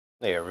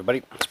Hey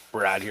everybody, it's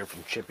Brad here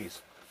from Chippies.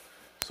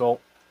 So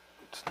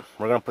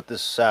we're gonna put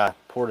this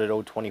ported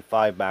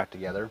 025 back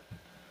together.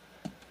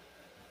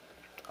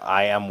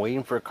 I am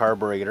waiting for a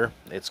carburetor.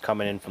 It's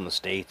coming in from the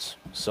States,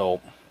 so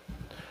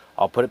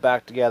I'll put it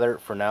back together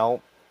for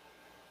now,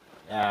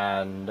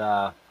 and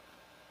I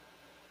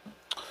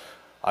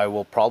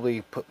will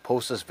probably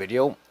post this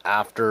video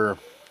after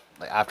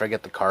I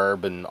get the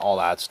carb and all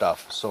that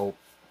stuff. So,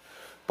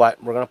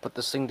 but we're gonna put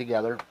this thing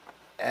together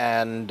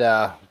and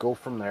go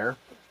from there.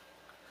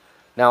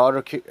 Now,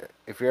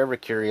 if you're ever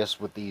curious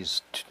with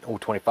these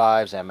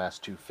 025s,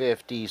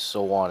 MS250s,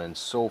 so on and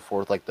so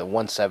forth, like the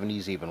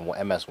 170s, even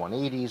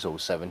MS180s,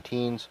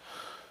 017s,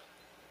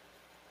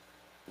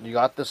 you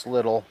got this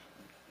little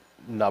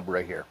nub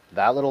right here.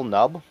 That little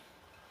nub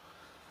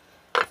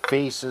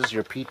faces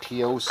your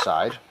PTO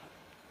side.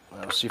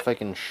 Let's see if I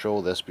can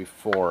show this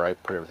before I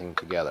put everything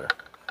together.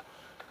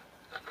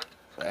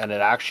 And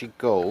it actually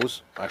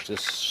goes, actually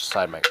this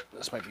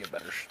might be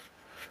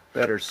a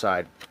better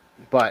side,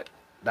 but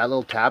that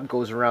little tab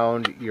goes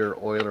around your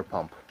oiler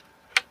pump.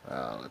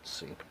 Let's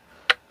see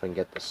if I can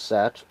get the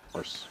set.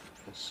 Let's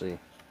see.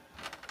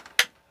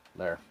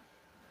 There.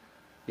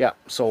 Yeah,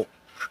 so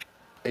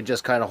it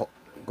just kind of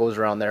goes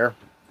around there,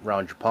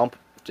 around your pump.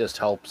 Just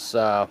helps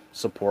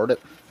support it.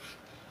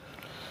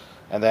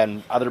 And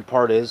then other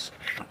part is,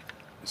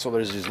 so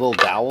there's these little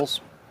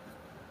dowels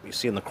you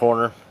see in the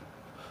corner.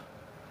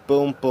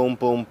 Boom, boom,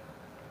 boom,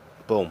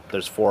 boom.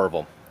 There's 4 of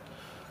them.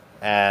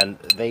 And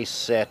they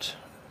sit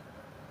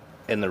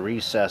in the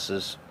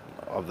recesses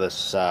of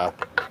this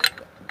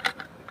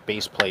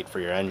base plate for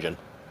your engine.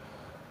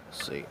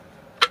 Let's see.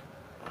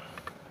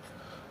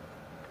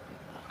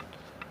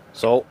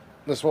 So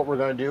this is what we're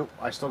going to do.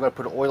 I still got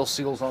to put oil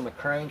seals on the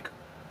crank.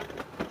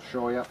 I'll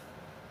show you.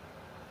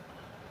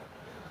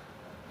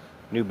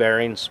 New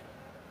bearings,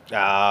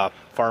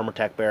 Farmer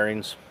Tech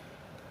bearings.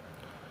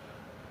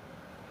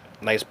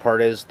 Nice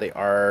part is they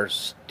are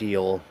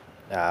steel,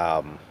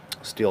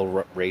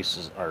 steel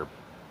races, or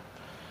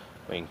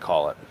what you can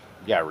call it.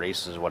 Yeah,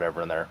 races,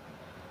 whatever in there.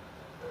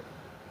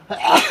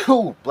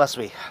 Oh, bless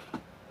me.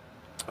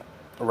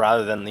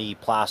 Rather than the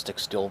plastic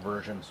steel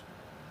versions.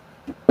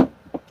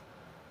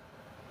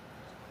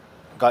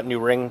 Got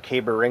new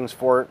caber rings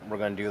for it. We're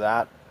going to do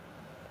that.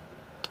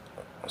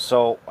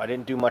 So I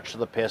didn't do much to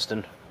the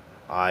piston.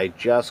 I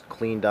just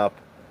cleaned up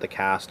the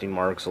casting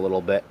marks a little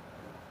bit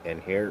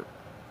in here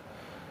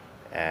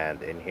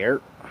and in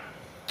here.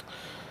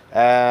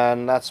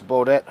 And that's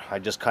about it. I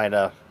just kind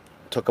of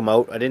took them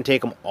out. I didn't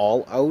take them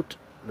all out.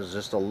 There's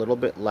just a little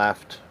bit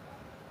left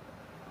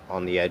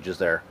on the edges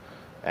there.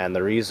 And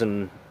the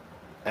reason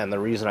I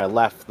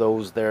left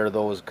those there,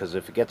 because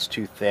if it gets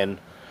too thin,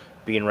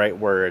 being right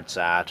where it's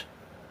at,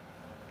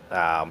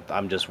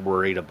 I'm just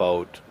worried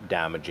about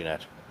damaging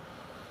it.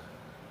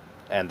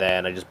 And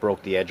then I just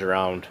broke the edge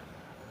around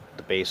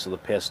the base of the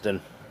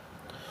piston.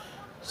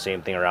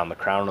 Same thing around the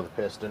crown of the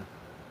piston.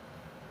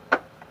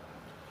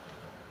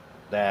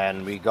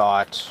 Then we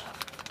got,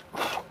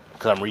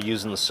 because I'm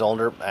reusing the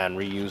cylinder and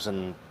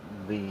reusing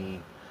the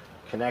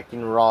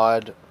connecting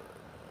rod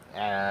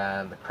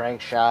and the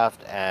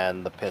crankshaft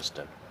and the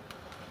piston.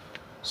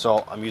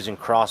 So I'm using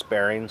cross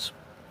bearings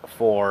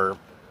for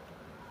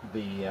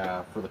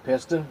the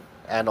piston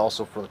and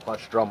also for the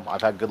clutch drum.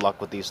 I've had good luck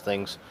with these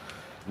things.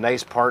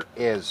 Nice part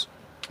is,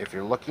 if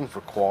you're looking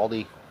for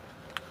quality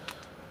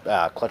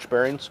clutch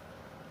bearings,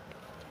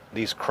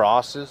 these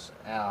crosses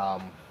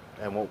and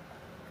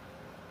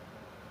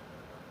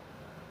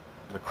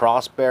the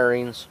cross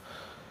bearings,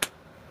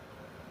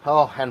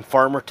 and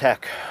Farmer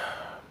Tech.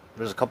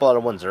 There's a couple other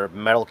ones. They're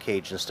metal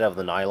cage instead of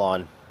the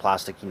nylon,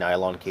 plasticky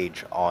nylon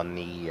cage on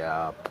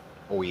the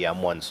OEM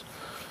ones,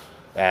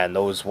 and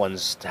those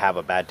ones have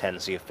a bad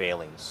tendency of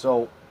failing.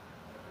 So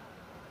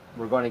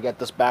we're going to get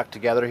this back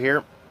together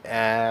here,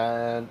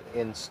 and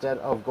instead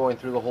of going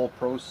through the whole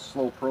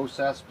slow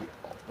process,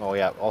 oh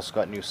yeah, also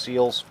got new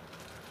seals,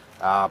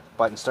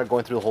 but instead of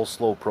going through the whole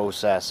slow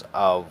process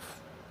of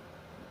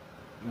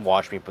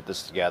watch me put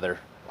this together,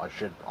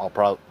 I'll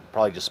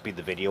probably just speed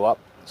the video up.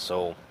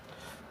 So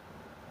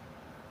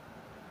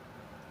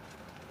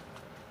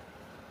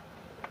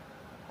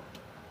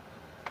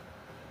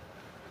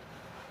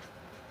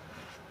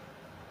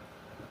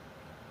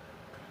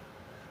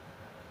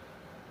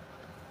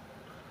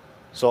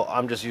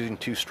I'm just using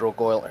 2-stroke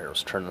oil. Here,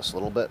 let's turn this a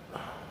little bit.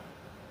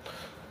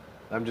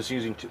 I'm just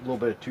using a little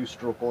bit of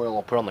 2-stroke oil.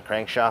 I'll put on the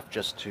crankshaft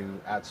just to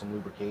add some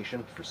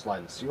lubrication for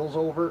sliding the seals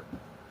over.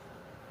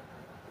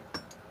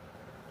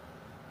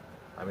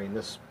 I mean,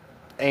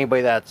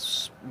 anybody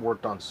that's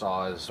worked on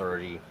saws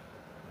already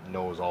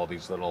knows all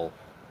these little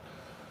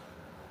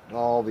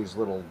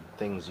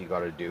things you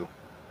got to do.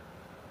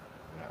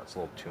 Yeah, it's a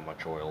little too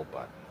much oil,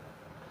 but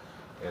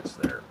it's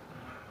there.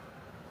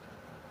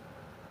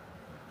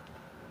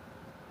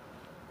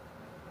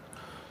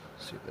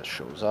 See if this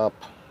shows up.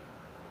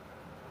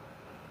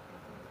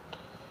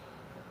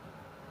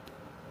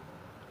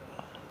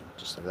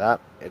 Just like that,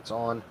 it's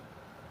on.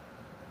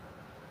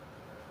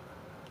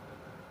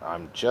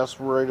 I'm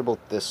just worried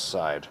about this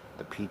side,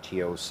 the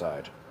PTO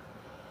side.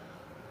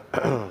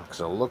 Because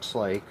it looks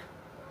like,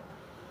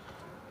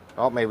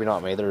 oh, maybe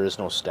not, maybe there is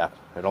no step.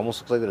 It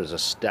almost looks like there's a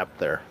step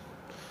there,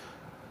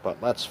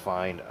 but let's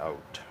find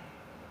out.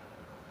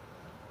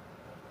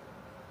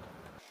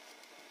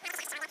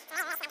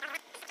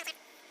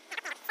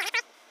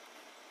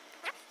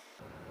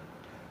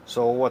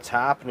 So what's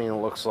happening, it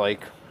looks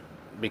like,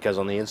 because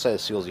on the inside of the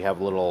seals you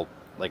have a little,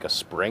 like a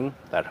spring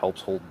that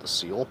helps hold the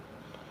seal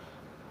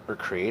or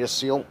create a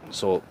seal.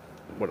 So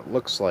what it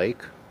looks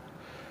like,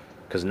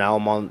 because now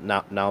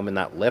I'm in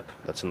that lip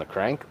that's in the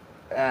crank,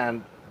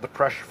 and the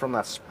pressure from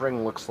that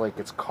spring looks like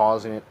it's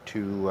causing it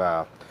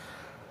to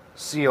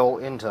seal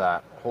into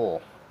that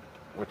hole,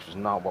 which is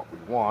not what we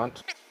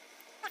want.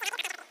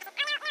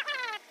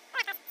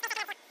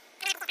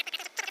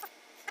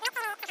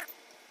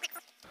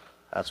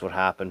 That's what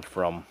happened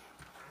from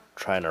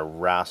trying to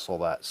wrestle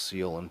that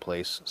seal in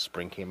place.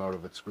 Spring came out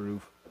of its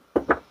groove.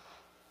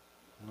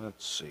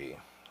 Let's see.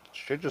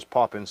 Should just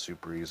pop in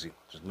super easy.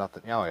 There's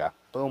nothing. Oh yeah,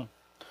 boom,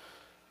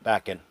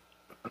 back in.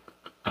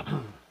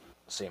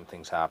 Same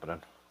thing's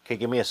happening. Okay,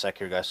 give me a sec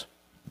here, guys.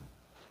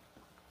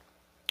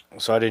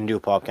 So I didn't do a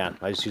pop can.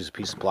 I just used a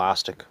piece of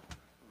plastic.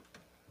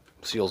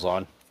 Seal's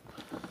on.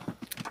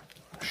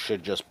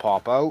 Should just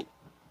pop out.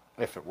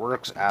 If it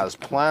works as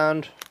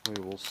planned,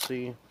 we will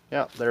see.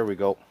 Yeah, there we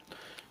go.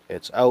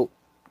 It's out.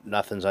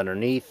 Nothing's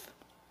underneath.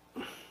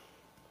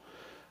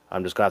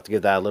 I'm just going to have to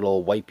give that a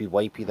little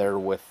wipey there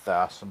with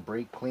some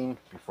brake clean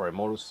before I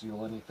motor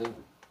seal anything.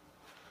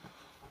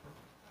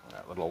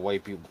 That little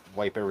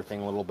wipe everything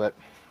a little bit.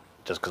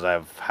 Just because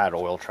I've had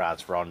oil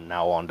transfer on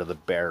now onto the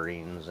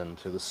bearings and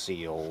to the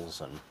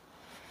seals and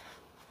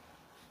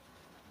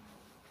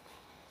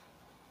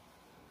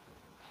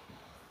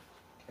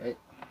okay.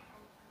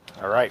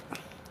 Alright.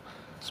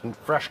 Some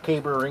fresh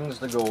cable rings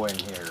to go in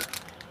here.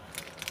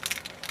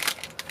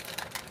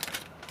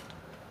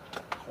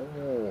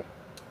 Oh.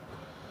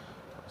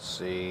 Let's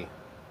see.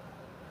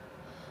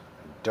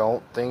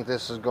 Don't think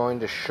this is going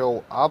to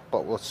show up,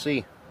 but we'll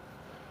see.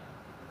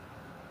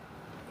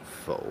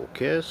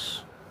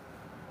 Focus.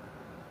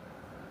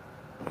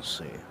 Let's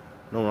see.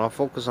 No, I'll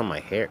focus on my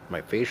hair,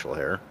 my facial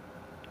hair.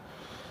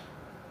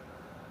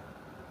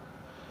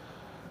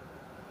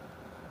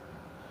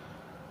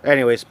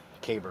 Anyways,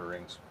 cable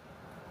rings.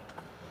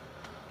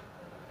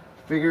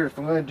 Figure if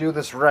I'm going to do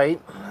this right,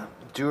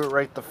 do it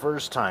right the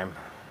first time.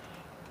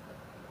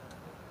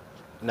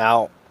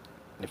 Now,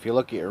 if you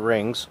look at your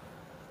rings,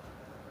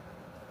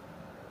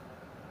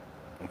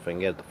 if I can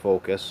get it to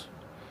focus,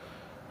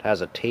 it has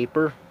a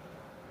taper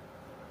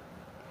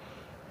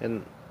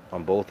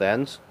on both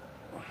ends.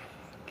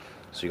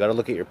 So you got to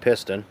look at your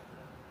piston.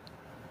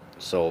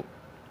 So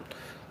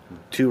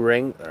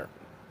there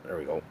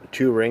we go.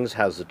 Two rings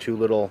has the two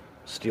little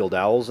steel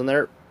dowels in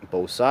there,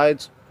 both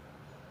sides.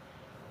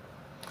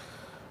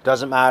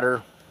 Doesn't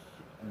matter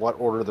what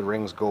order the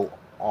rings go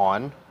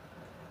on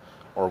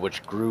or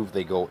which groove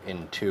they go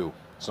into.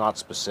 It's not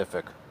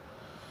specific.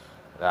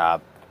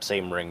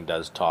 Same ring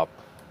does top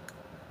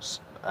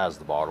as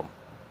the bottom.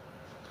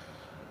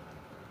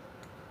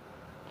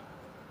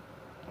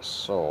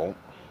 So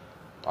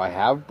I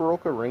have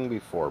broke a ring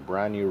before,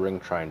 brand new ring,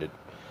 trying to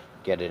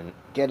get it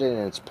in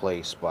its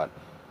place, but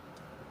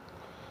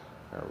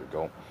there we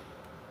go.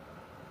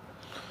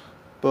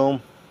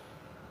 Boom.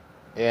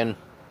 In.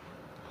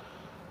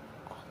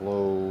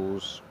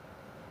 Close.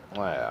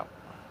 Oh yeah.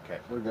 Okay,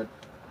 we're good.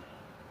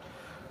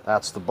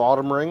 That's the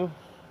bottom ring.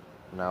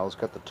 Now let's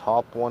get the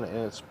top one in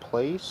its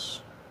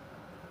place.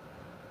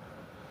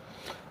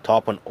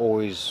 Top one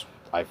always,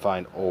 I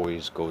find,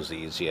 always goes the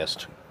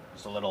easiest.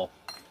 Just a little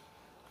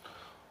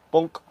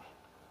bunk.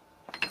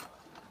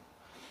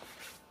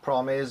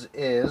 Problem is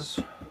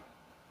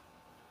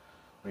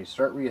when you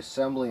start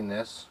reassembling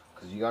this,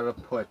 because you got to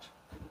put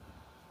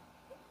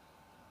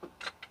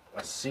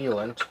a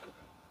sealant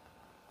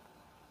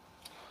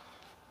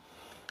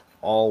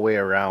all the way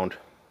around.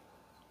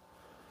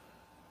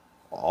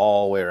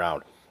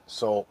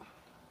 So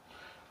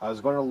I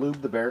was going to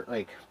lube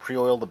the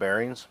pre-oil the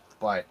bearings,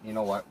 but you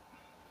know what?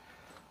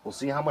 We'll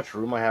see how much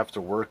room I have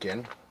to work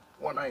in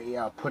when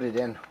I put it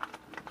in.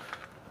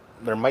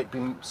 There might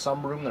be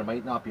some room, there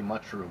might not be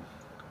much room.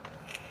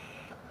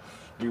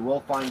 We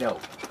will find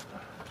out.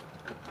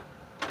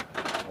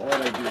 What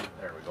did I do?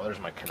 There we go, there's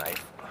my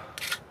knife.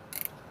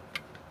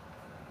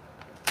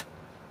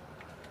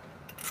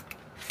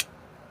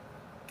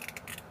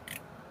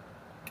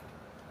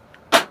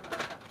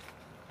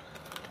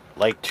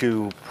 Like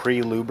to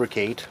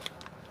pre-lubricate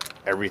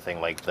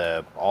everything, like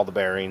all the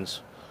bearings,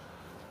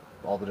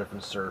 all the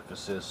different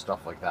surfaces,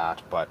 stuff like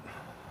that, but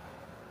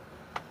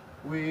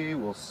we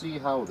will see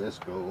how this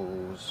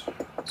goes.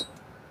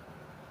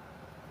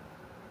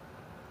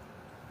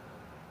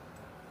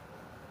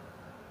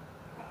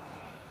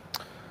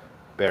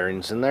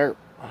 Bearings in there.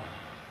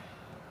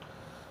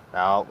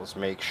 Now let's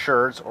make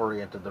sure it's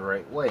oriented the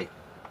right way.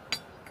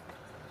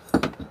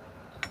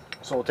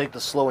 So we'll take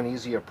the slow and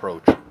easy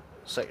approach.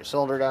 Set your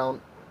cylinder down,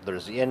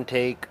 there's the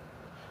intake,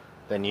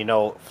 then you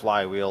know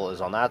flywheel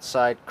is on that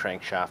side,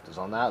 crankshaft is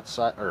on that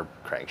side, or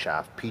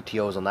crankshaft,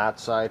 PTO is on that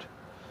side.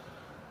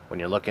 When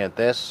you're looking at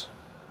this,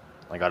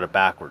 I got it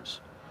backwards.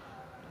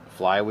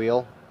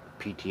 Flywheel,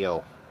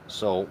 PTO.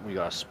 So we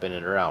gotta spin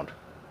it around.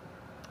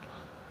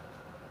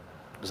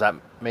 Does that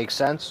make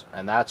sense?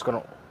 And that's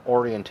gonna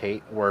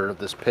orientate where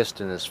this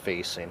piston is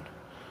facing.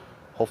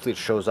 Hopefully it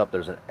shows up.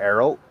 There's an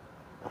arrow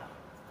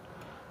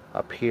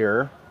up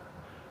here.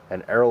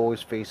 An arrow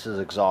always faces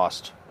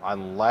exhaust,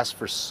 unless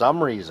for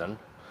some reason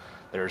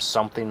there's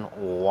something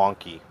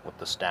wonky with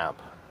the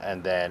stamp.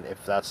 And then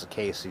if that's the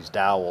case, these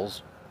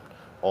dowels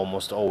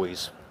almost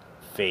always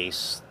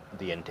face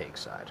the intake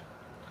side.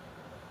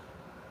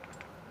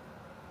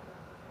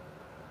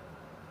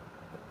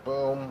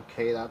 Boom.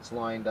 Okay, that's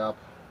lined up.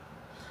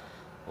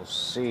 We'll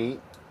see.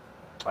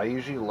 I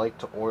usually like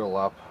to oil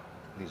up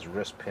these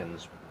wrist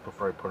pins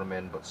before I put them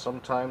in, but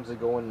sometimes they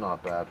go in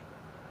not bad.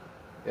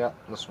 Yeah,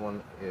 this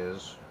one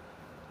is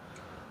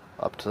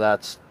up to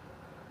that.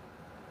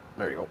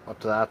 There you go. Up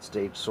to that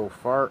stage so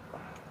far.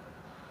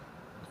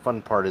 The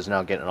fun part is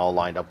now getting it all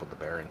lined up with the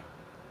bearing.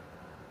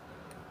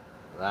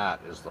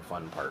 That is the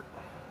fun part.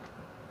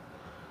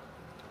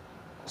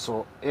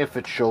 So if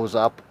it shows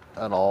up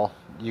at all,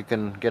 you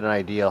can get an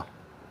idea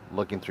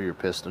looking through your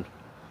piston.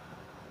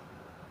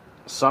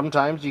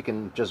 Sometimes you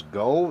can just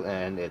go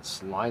and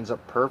it lines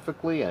up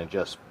perfectly and it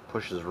just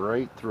pushes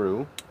right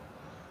through.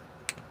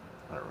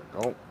 There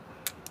we go.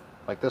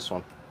 Like this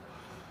one.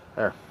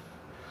 There.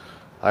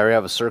 I already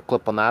have a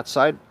circlip on that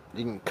side.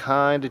 You can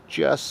kind of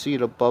just see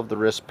it above the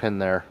wrist pin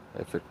there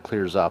if it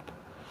clears up.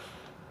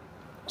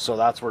 So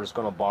that's where it's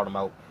going to bottom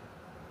out.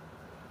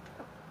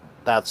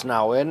 That's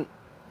now in.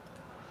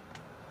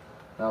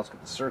 Now let's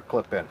get the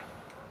circlip in.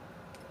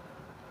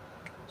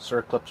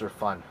 Circlips are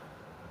fun.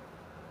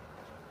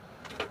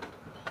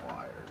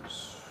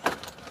 Pliers.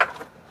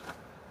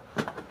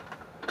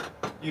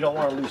 You don't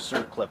want to lose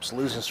circlips.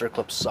 Losing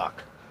circlips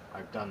suck.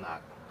 I've done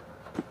that.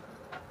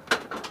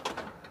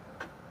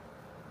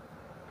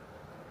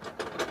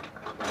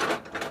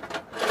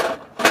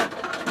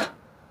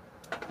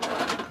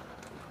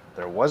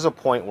 There was a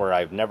point where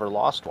I've never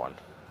lost one,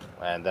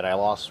 and then I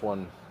lost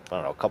one, I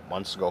don't know, a couple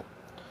months ago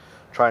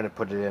trying to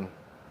put it in.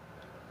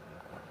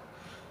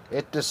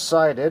 It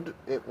decided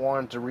it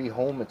wanted to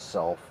rehome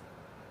itself.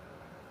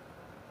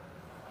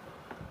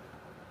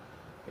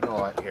 You know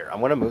what, here, I'm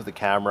going to move the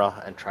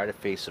camera and try to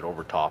face it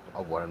over top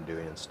of what I'm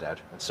doing instead.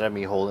 Instead of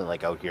me holding it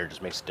like out here, it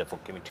just makes it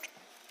difficult. Give me two.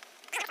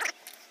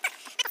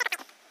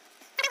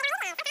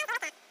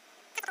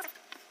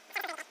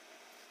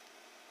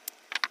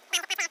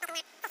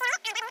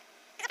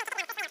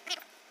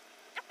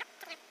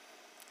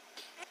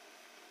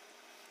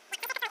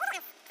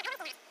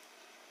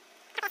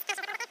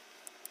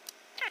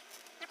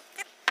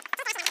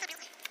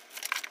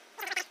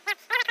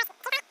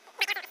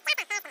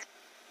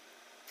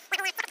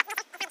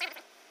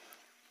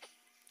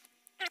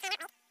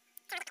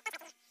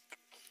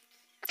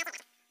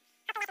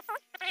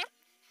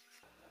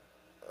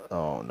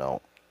 Oh no.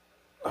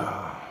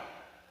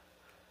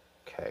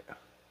 Okay. Let's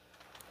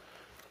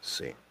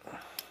see.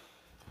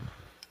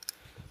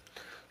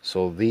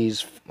 So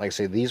these, like I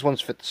say, these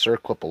ones fit the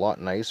circlip a lot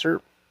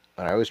nicer.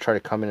 And I always try to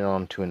come in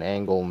onto an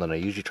angle, and then I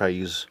usually try to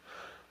use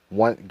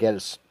one, get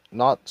it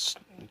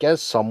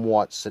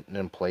somewhat sitting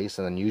in place,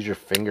 and then use your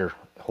finger,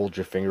 hold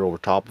your finger over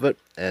top of it,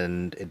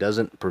 and it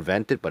doesn't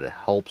prevent it, but it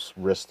helps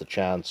risk the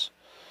chance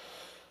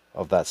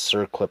of that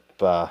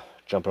circlip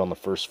jumping on the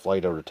first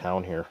flight out of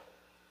town here.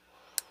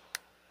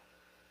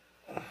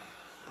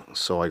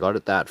 So I got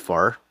it that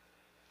far.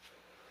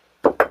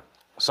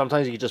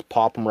 Sometimes you just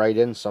pop them right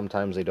in,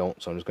 sometimes they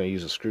don't. So I'm just going to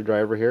use a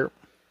screwdriver here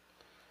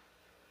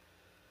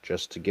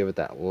just to give it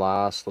that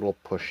last little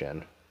push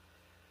in.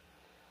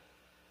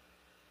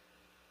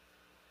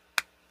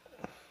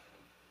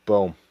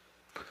 Boom.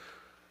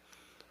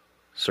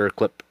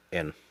 Circlip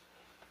in.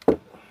 I'll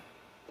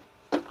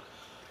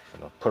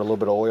put a little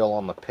bit of oil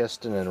on the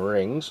piston and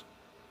rings.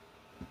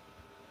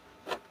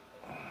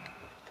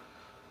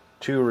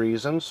 2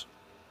 reasons.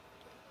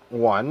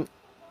 1,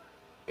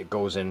 it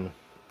goes in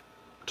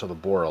to the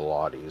bore a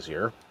lot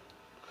easier.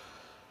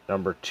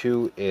 Number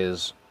 2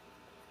 is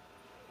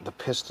the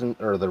piston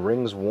or the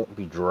rings won't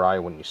be dry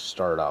when you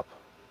start up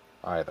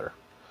either.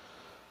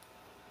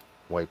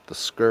 Wipe the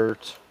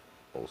skirt,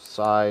 both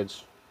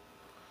sides.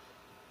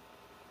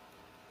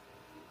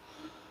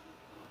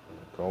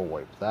 Go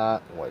wipe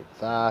that, wipe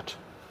that.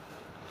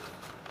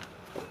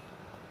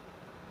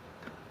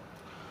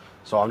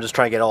 So I'm just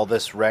trying to get all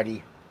this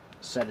ready,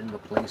 set into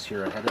place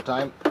here ahead of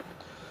time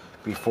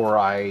before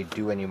I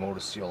do any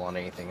motor-seal on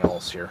anything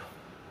else here.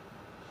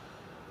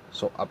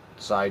 So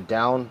upside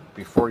down,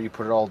 before you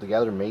put it all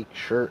together, make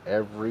sure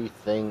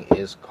everything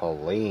is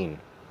clean.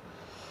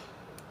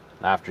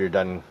 After you're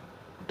done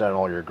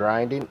all your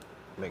grinding,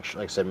 make sure,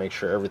 like I said, make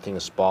sure everything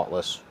is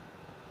spotless.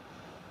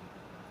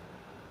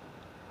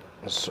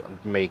 So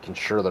making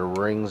sure the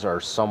rings are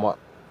somewhat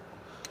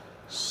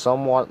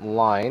in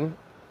line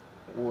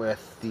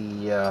with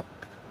the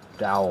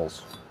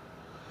dowels.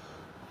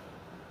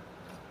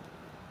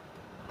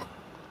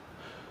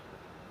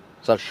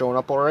 Is that showing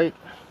up all right?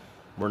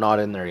 We're not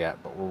in there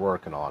yet, but we're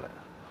working on it.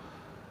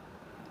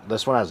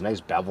 this one has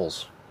nice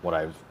bevels. When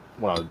I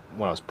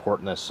was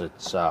porting this,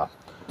 it's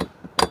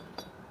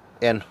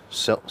in.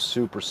 So,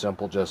 super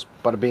simple, just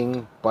bada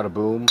bing, bada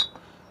boom,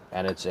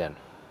 and it's in.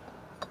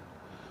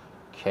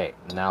 Okay,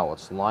 now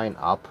let's line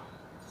up.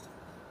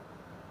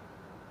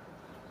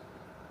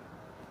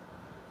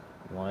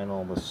 Line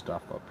all this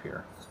stuff up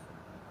here.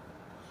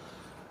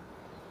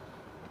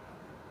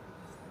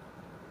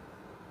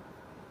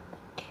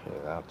 Okay,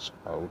 that's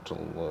out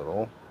a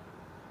little.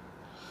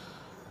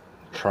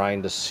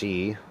 Trying to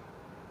see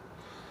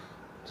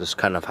just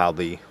kind of how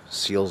the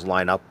seals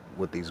line up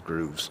with these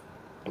grooves.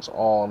 That's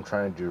all I'm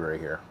trying to do right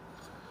here.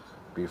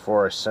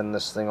 Before I send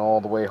this thing all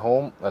the way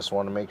home, I just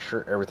want to make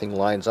sure everything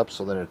lines up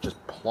so then it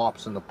just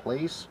plops into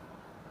place.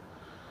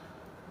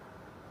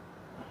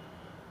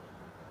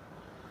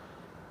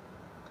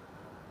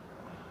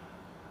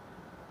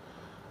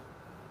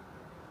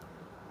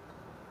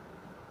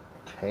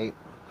 Okay,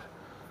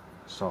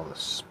 so the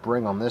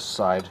spring on this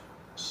side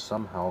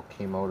somehow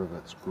came out of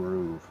its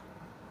groove.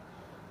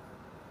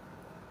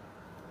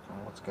 So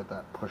let's get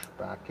that pushed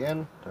back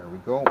in. There we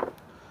go.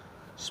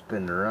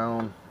 Spin it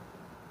around.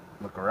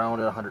 Look around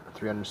at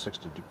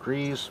 360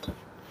 degrees.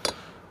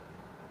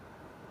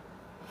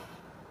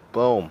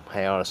 Boom.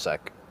 Hang on a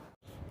sec.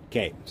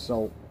 Okay,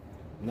 so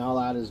now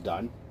that is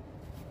done.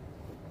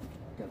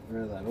 Get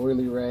rid of that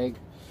oily rag.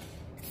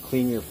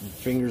 Clean your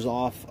fingers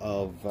off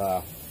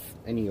of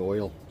any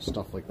oil,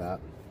 stuff like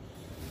that.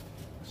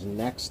 The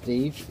next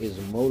stage is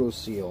Moto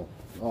Seal.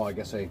 Oh, I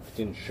guess I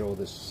didn't show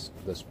this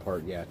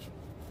part yet.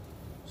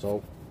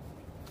 So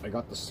I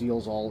got the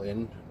seals all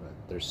in.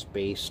 They're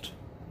spaced.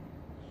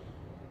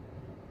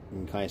 You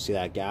can kind of see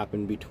that gap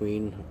in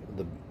between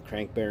the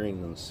crank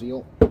bearing and the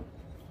seal.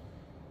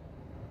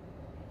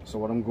 So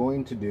what I'm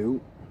going to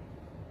do,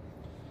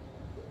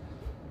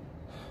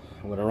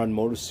 I'm going to run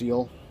Moto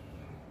Seal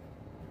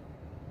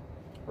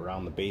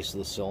around the base of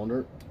the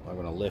cylinder. I'm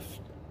going to lift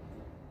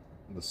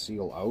the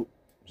seal out.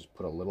 Just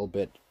put a little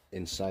bit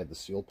inside the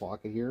seal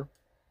pocket here.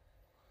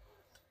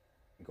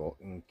 Go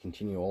and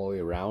continue all the way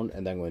around,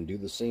 and then I'm going to do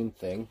the same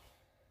thing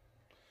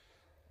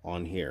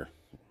on here.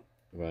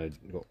 I'm going to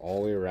go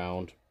all the way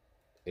around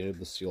into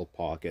the seal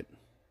pocket,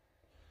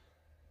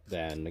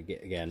 then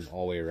again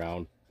all the way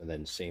around, and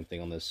then same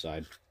thing on this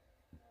side.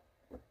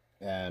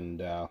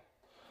 And I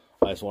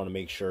just want to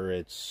make sure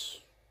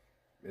it's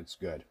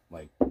good,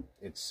 like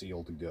it's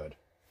sealed good,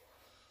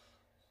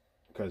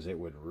 because it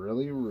would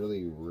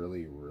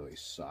really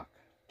suck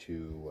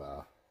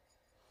to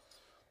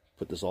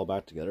put this all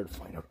back together to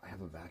find out I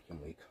have a vacuum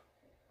leak.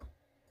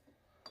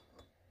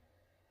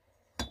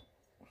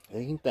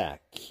 Ain't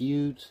that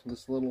cute,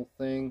 this little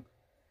thing?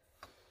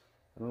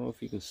 I don't know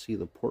if you can see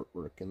the port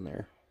work in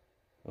there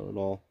at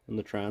all in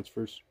the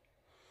transfers.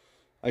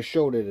 I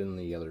showed it in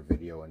the other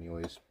video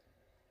anyways,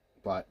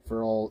 but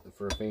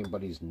if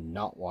anybody's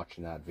not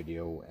watching that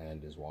video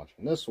and is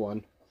watching this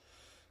one,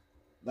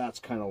 that's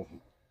kind of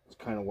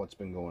what's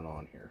been going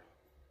on here.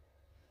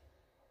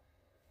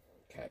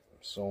 Okay,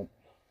 so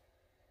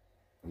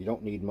you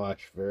don't need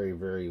much. Very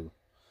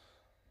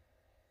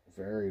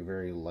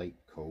light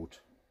coat.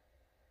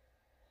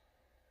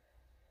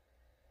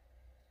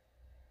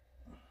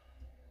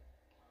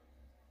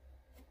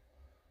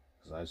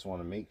 Because I just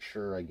want to make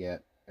sure I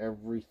get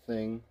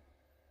everything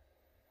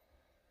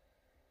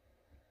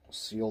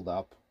sealed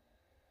up.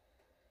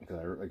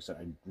 Because like I said,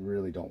 I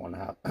really don't want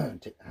to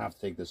have to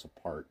take this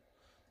apart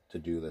to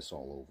do this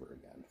all over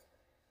again.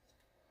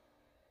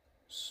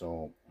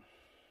 So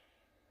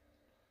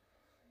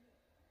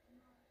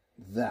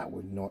that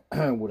would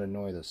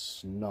annoy the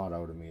snot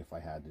out of me if I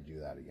had to do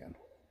that again.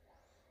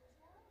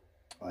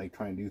 I like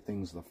trying to do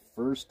things the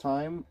first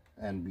time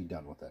and be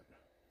done with it.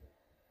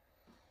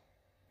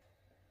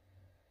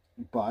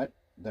 But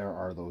there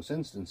are those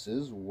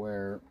instances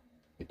where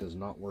it does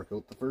not work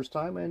out the first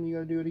time and you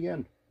gotta do it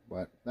again.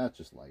 But that's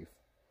just life.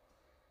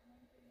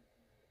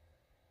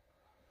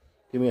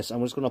 Give me a sec.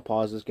 I'm just going to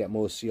pause this, get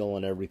Moto Seal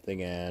and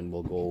everything, and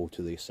we'll go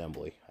to the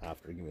assembly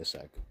after. Give me a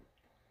sec.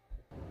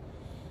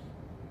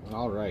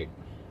 Alright.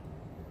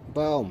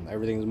 Boom.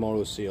 Everything's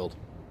Moto Sealed.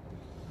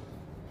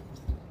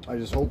 I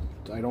just hope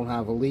I don't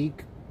have a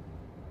leak.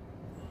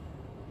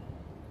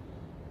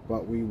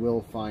 But we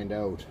will find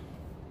out.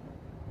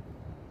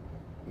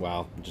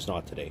 Well, just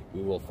not today.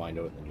 We will find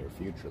out in the near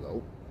future,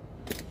 though.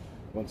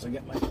 Once I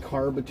get my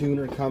carb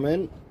tuner come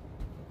in.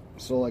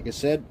 So, like I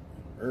said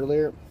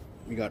earlier,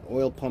 we got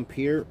oil pump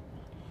here.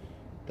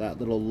 That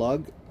little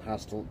lug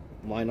has to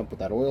line up with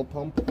that oil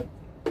pump.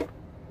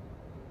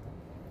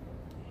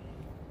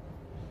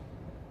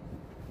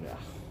 Yeah.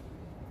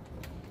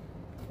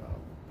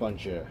 A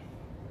bunch of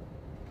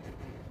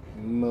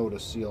Moto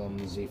Seal on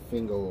the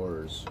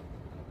fingers.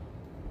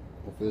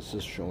 Hope this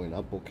is showing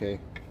up okay.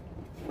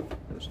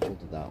 Just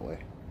tilt it that way.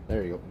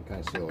 There you go. You can kind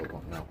of see the oil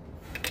pump now.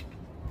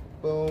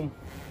 Boom.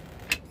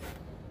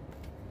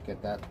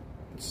 Get that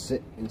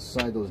sit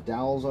inside those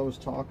dowels I was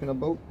talking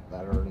about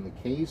that are in the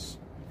case.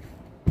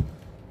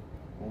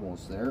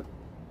 Almost there.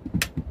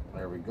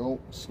 There we go.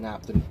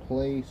 Snapped in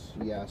place.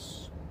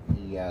 Yes.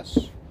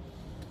 Yes.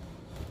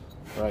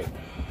 Right.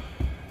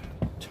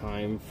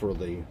 time for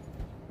the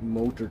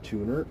motor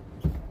tuner.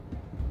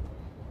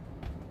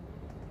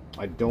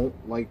 I don't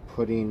like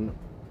putting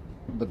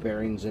the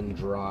bearings in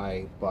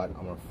dry, but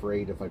I'm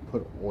afraid if I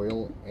put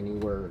oil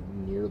anywhere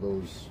near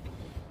those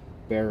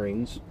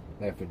bearings,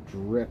 if it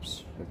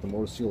drips, if the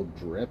motor seal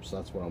drips,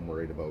 that's what I'm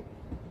worried about.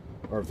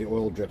 Or if the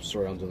oil drips,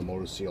 sorry, onto the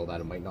motor seal, that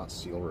it might not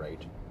seal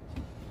right.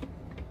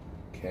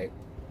 Okay,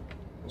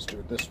 let's do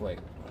it this way.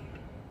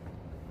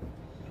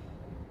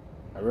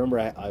 I remember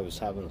I was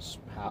having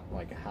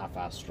like a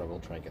half-ass struggle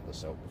trying to get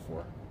this out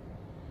before.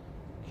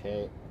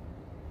 Okay,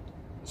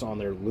 it's on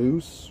there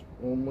loose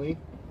only.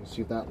 Let's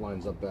see if that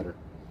lines up better.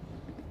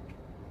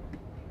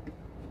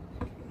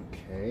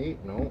 Okay,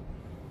 no.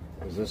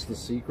 Is this the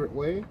secret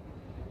way?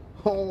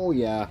 Oh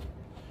yeah.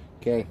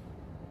 Okay.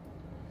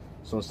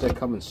 So instead of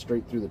coming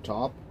straight through the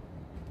top,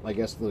 I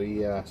guess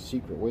the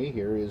secret way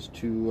here is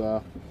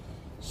to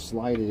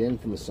slide it in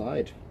from the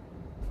side.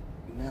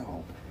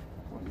 Now,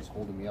 he's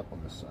holding me up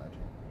on this side.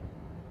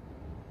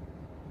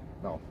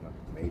 No, not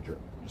major.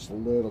 Just a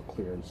little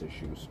clearance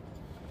issues.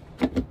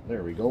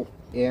 There we go.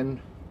 In.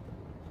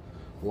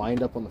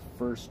 Lined up on the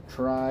first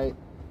try.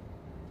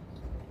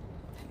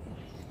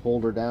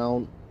 Hold her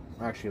down.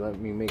 Actually, let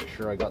me make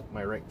sure I got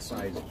my right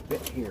size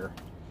fit here.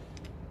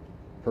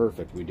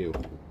 Perfect, we do.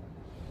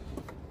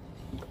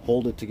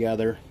 Hold it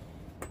together.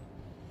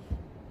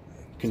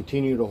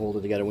 Continue to hold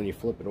it together when you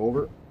flip it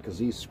over, because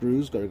these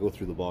screws got to go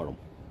through the bottom.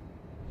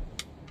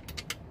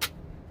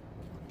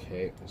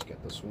 Okay, let's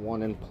get this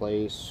one in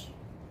place.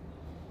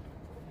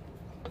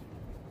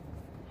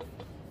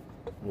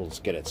 We'll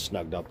just get it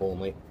snugged up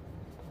only.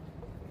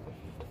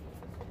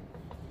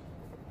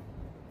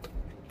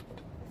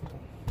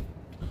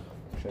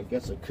 Actually, I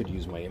guess I could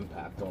use my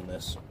impact on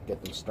this.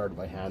 Get them started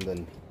by hand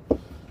and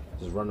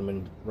just run them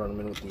in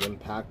with the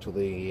impact till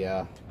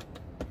they,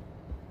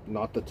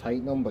 not to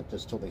tighten them, but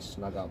just till they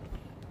snug up.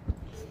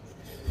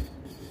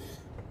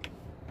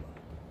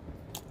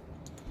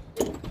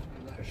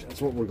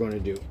 That's what we're going to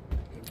do.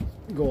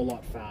 Go a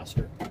lot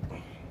faster.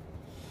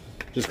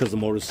 Just because the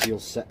motor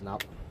seal's setting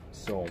up.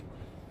 So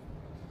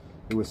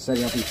it was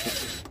setting up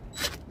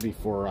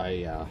before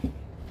I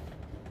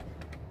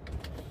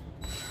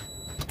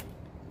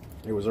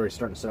it was already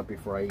starting to set up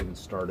before I even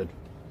started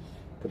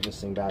putting this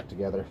thing back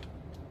together.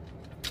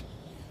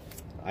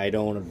 I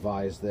don't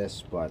advise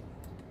this, but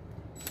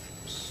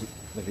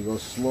if you go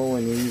slow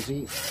and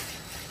easy,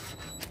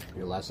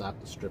 you're less apt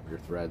to strip your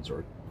threads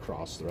or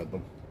cross thread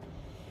them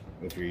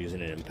if you're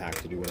using an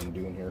impact to do what I'm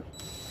doing here.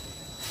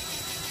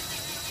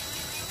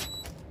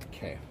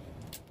 Okay,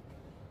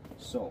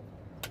 so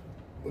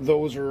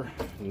those are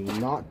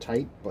not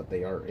tight, but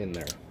they are in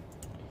there.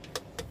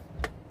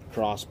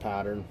 Cross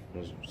pattern,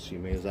 see,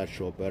 maybe does that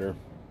show up better?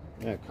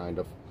 Yeah, kind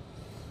of.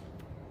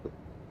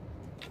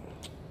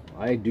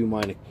 I do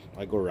mine,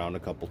 I go around a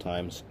couple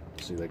times.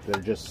 See, like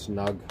they're just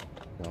snug.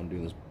 Now I'm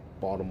doing this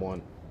bottom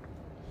one.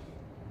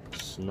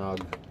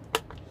 Snug.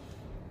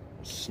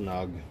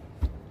 Snug.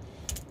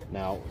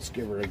 Now let's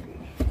give her a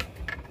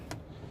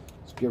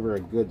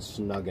good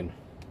snugging.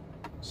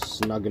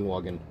 Snuggin'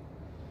 wuggin'.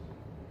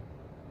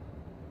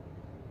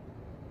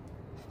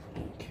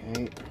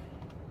 Okay.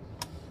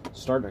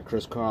 Starting a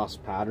crisscross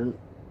pattern,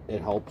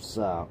 it helps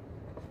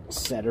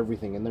set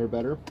everything in there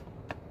better.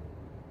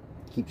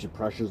 Keeps your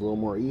pressures a little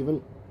more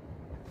even.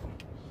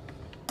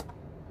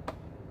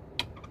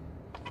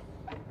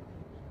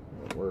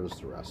 And where's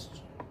the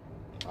rest?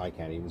 I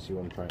can't even see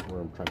where I'm trying to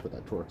put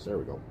that Torx. There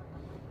we go.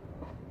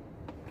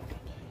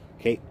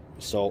 Okay,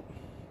 so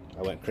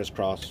I went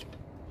crisscross,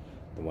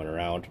 then went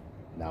around.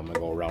 Now I'm gonna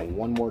go around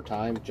one more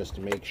time just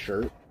to make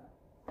sure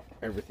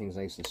everything's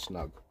nice and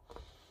snug.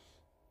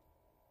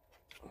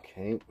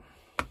 Okay.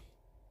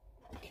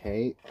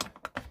 Okay.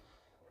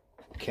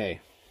 Okay.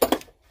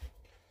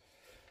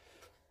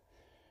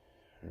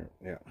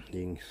 Yeah,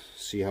 you can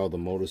see how the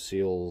motor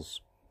seals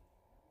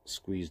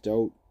squeezed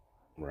out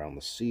around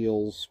the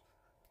seals,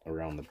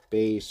 around the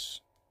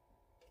base.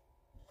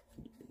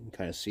 You can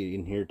kind of see it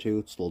in here too.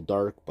 It's a little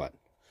dark, but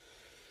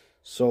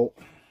so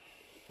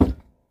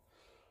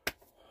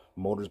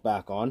motor's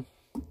back on.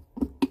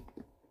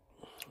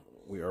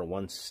 We are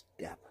one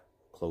step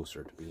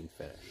closer to being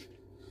finished.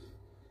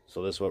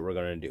 So this is what we're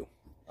gonna do.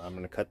 I'm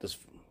gonna cut this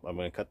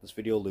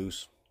video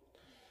loose.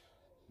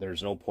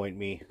 There's no point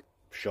me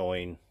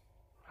showing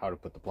how to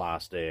put the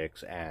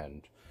plastics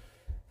and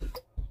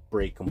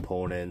brake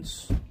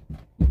components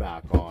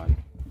back on.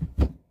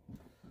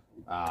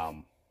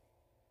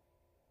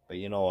 But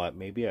you know what?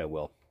 Maybe I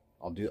will.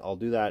 I'll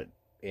do that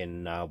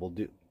in we'll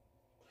do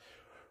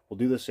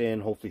this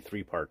in hopefully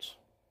 3 parts.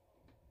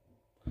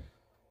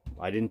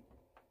 I didn't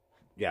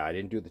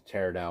do the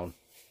tear down.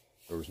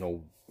 There was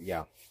no,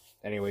 yeah.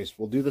 Anyways,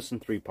 we'll do this in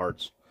 3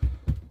 parts.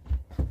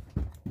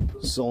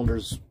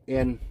 Cylinders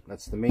in,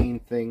 that's the main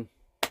thing.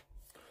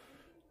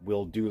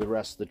 We'll do the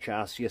rest of the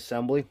chassis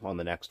assembly on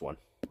the next one.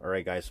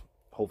 Alright guys,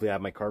 hopefully I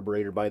have my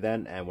carburetor by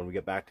then, and when we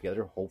get back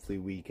together, hopefully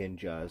we can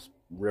just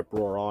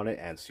rip-roar on it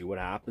and see what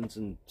happens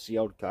and see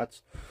how it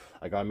cuts.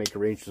 I gotta make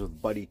arrangements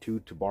with Buddy too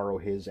to borrow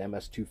his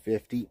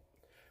MS250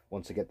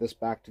 once I get this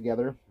back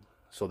together,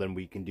 so then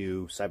we can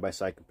do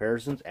side-by-side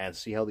comparisons and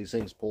see how these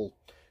things pull.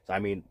 I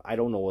mean, I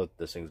don't know what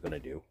this thing's going to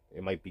do.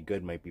 It might be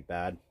good, might be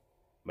bad,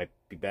 might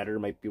be better,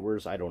 might be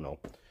worse, I don't know.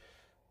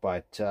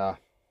 But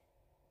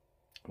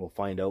we'll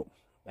find out.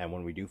 And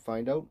when we do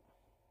find out,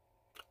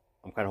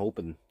 I'm kind of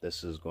hoping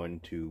this is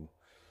going to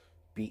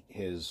beat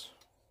his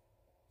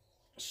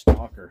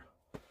stalker.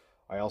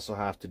 I also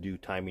have to do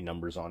timing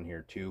numbers on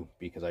here too,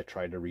 because I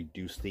tried to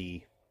reduce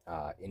the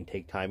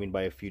intake timing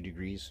by a few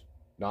degrees.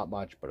 Not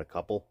much, but a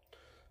couple.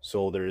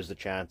 So there is a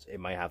chance it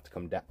might have to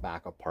come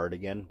back apart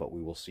again, but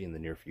we will see in the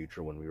near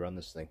future when we run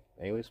this thing.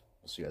 Anyways,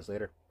 we'll see you guys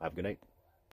later. Have a good night.